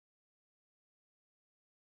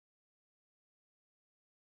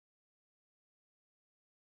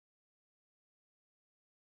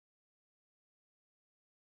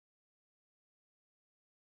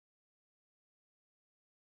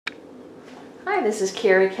Hi, this is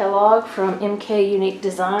Carrie Kellogg from MK Unique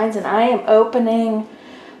Designs, and I am opening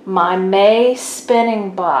my May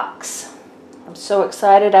spinning box. I'm so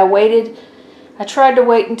excited. I tried to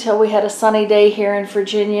wait until we had a sunny day here in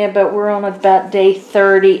Virginia, but we're on about day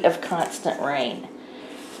 30 of constant rain.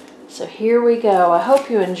 So here we go. I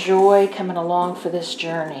hope you enjoy coming along for this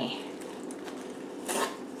journey.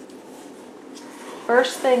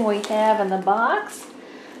 First thing we have in the box,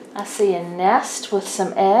 I see a nest with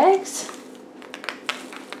some eggs.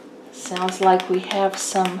 Sounds like we have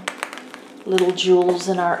some little jewels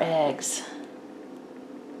in our eggs.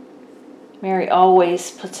 Mary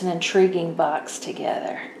always puts an intriguing box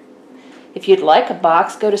together. If you'd like a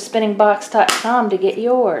box, go to spinningbox.com to get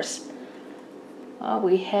yours. Well,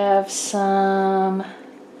 we have some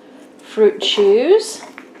fruit chews.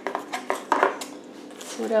 Let's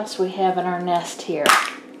see what else we have in our nest here.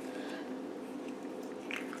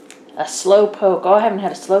 A slowpoke. Oh, I haven't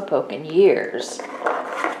had a slowpoke in years.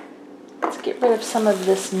 Get rid of some of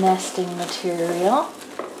this nesting material.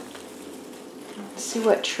 Let's see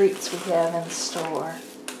what treats we have in store.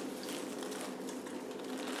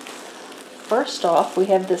 First off, we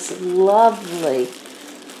have this lovely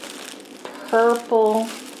purple,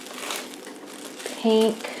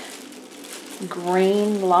 pink,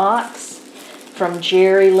 green lox from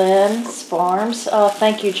Jerry Lynn's Farms. Oh,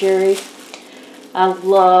 thank you, Jerry. I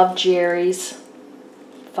love Jerry's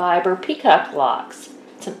fiber peacock locks.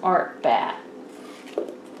 It's an art bat.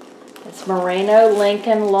 It's merino,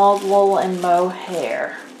 Lincoln, log wool, and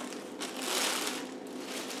mohair.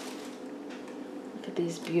 Look at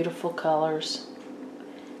these beautiful colors.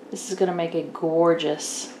 This is going to make a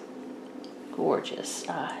gorgeous, gorgeous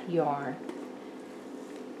yarn.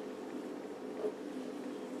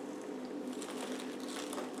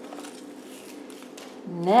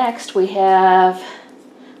 Next we have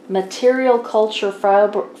Material Culture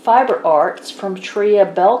Fiber Arts from Tria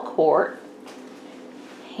Belcourt,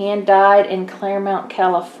 hand-dyed in Claremont,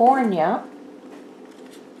 California.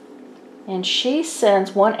 And she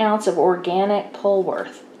sends 1 ounce of organic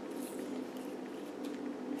Polworth.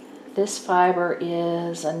 This fiber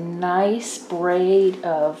is a nice braid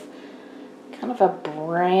of kind of a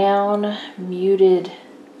brown, muted,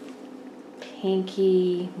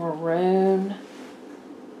 pinky, maroon,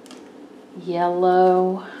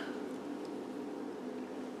 yellow.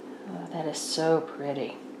 Oh, that is so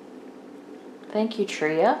pretty. Thank you,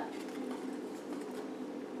 Tria.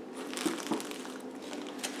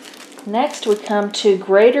 Next we come to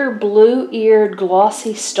Greater Blue-Eared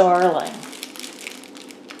Glossy Starling.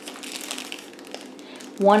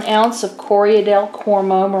 1 ounce of Corriedale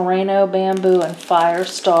Cormo Merino Bamboo and Fire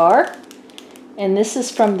Star. And this is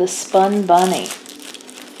from the Spun Bunny.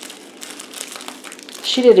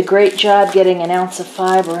 She did a great job getting 1 ounce of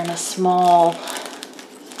fiber in a small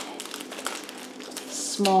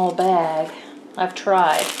bag. I've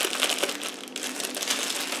tried.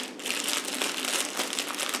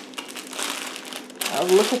 Oh,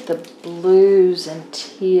 look at the blues and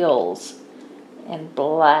teals and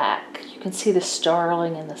black. You can see the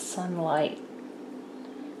starling in the sunlight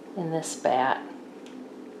in this bat.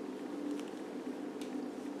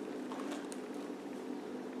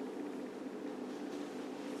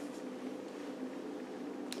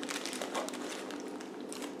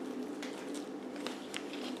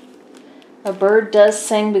 A bird does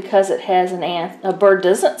sing because it has an answer. A bird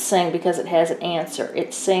doesn't sing because it has an answer.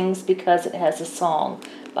 It sings because it has a song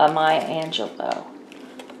by Maya Angelou.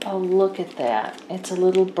 Oh, look at that. It's a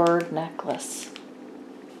little bird necklace.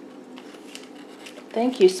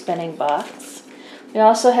 Thank you, Spinning Box. We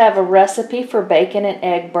also have a recipe for bacon and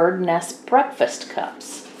egg bird nest breakfast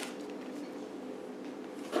cups.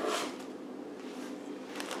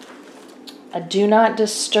 A Do Not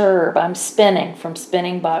Disturb. I'm spinning from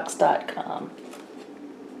spinningbox.com.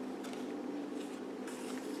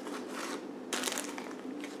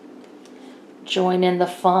 Join in the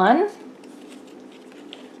fun.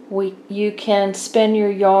 You can spin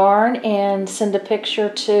your yarn and send a picture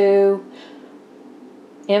to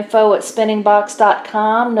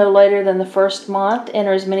info@spinningbox.com no later than the first month.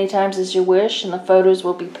 Enter as many times as you wish and the photos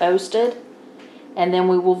will be posted, and then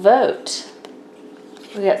we will vote.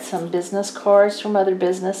 We got some business cards from other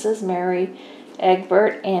businesses, Mary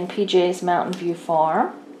Egbert and PJ's Mountain View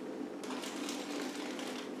Farm.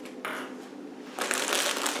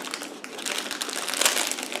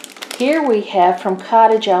 Here we have from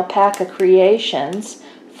Cottage Alpaca Creations,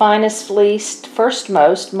 Finest Fleeced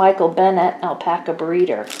Firstmost Michael Bennett Alpaca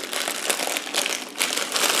Breeder.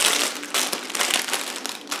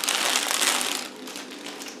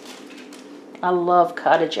 I love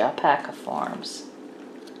Cottage Alpaca Farms.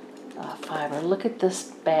 Fiber. Look at this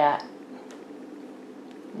bat.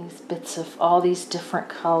 These bits of all these different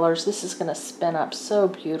colors. This is going to spin up so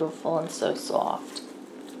beautiful and so soft.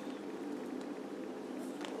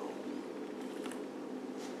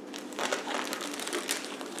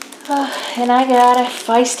 And I got a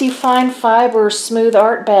Feisty Fine Fibers Smooth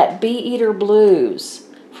Art Bat Bee Eater Blues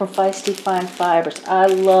from Feisty Fine Fibers.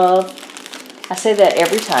 I say that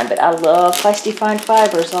every time, but I love Feisty Fine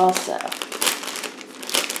Fibers also. Let's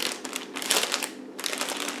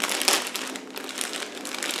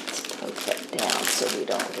poke that down so we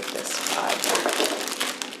don't get this fiber.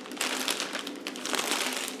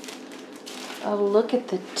 Oh, look at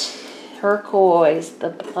the turquoise,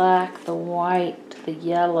 the black, the white, the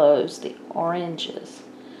yellows, the oranges.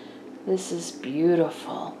 This is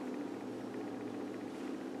beautiful.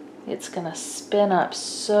 It's gonna spin up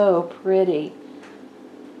so pretty.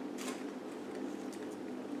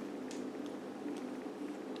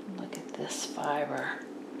 Look at this fiber.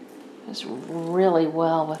 It's really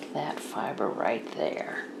well with that fiber right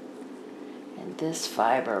there. And this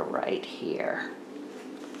fiber right here.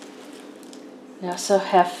 We also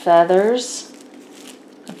have feathers.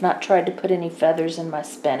 I've not tried to put any feathers in my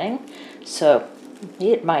spinning, so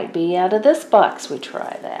it might be out of this box we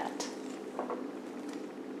try that.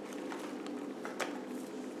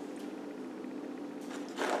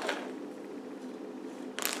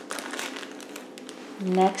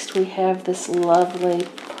 Next we have this lovely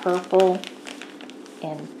purple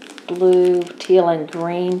and blue, teal and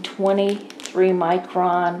green 23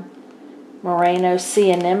 micron Merino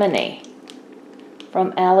Sea Anemone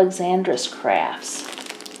from Alexandra's Crafts.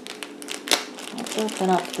 Let's open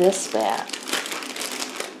up this bat.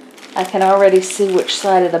 I can already see which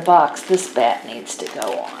side of the box this bat needs to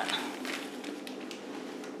go on.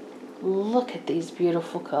 Look at these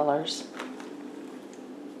beautiful colors.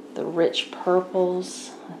 The rich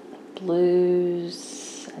purples, the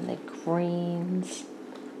blues, and the greens.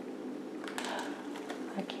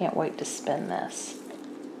 I can't wait to spin this.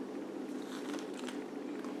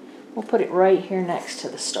 We'll put it right here next to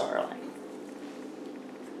the starling.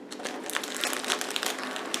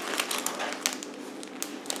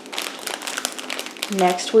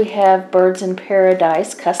 Next we have Birds in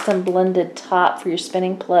Paradise Custom Blended Top for your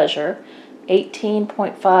spinning pleasure.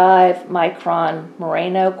 18.5 micron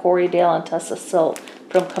Merino, Corriedale, and Tussa silk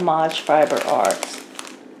from Kamaj Fiber Arts.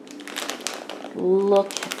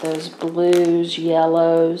 Look at those blues,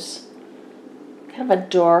 yellows. Kind of a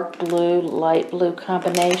dark blue, light blue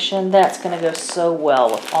combination. That's going to go so well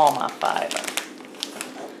with all my fiber.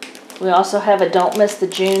 We also have a Don't Miss the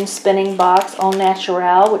June spinning box Au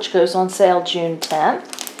Naturel, which goes on sale June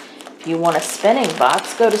 10th. If you want a spinning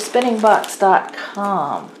box, go to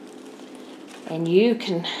spinningbox.com. And you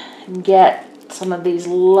can get some of these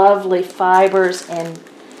lovely fibers and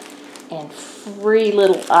free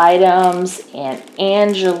little items and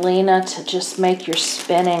Angelina to just make your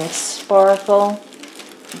spinning sparkle.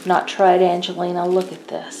 If you've not tried Angelina, look at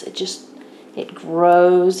this. It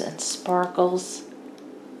grows and sparkles.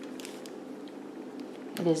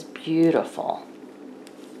 It is beautiful.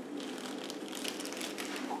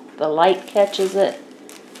 The light catches it.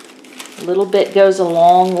 A little bit goes a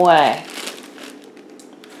long way.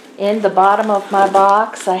 In the bottom of my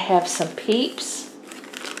box, I have some Peeps,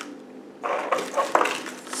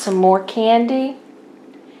 some more candy,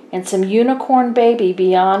 and some Unicorn Baby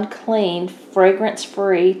Beyond Clean,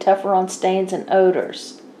 fragrance-free, tougher on stains and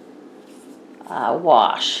odors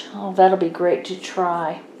wash. Oh, that'll be great to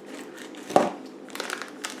try.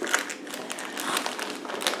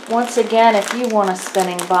 Once again, if you want a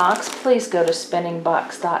spinning box, please go to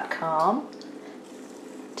spinningbox.com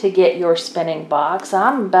to get your spinning box.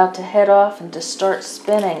 I'm about to head off and to start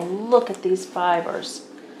spinning. Look at these fibers.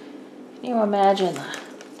 Can you imagine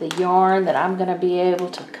the yarn that I'm going to be able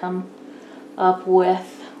to come up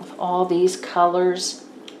with all these colors,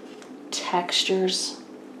 textures,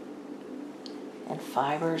 and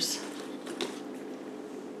fibers?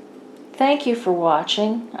 Thank you for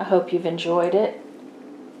watching. I hope you've enjoyed it.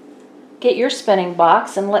 Get your spinning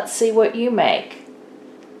box and let's see what you make.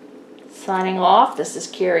 Signing off, this is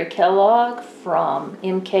Carrie Kellogg from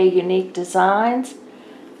MK Unique Designs.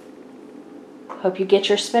 Hope you get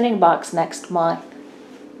your spinning box next month.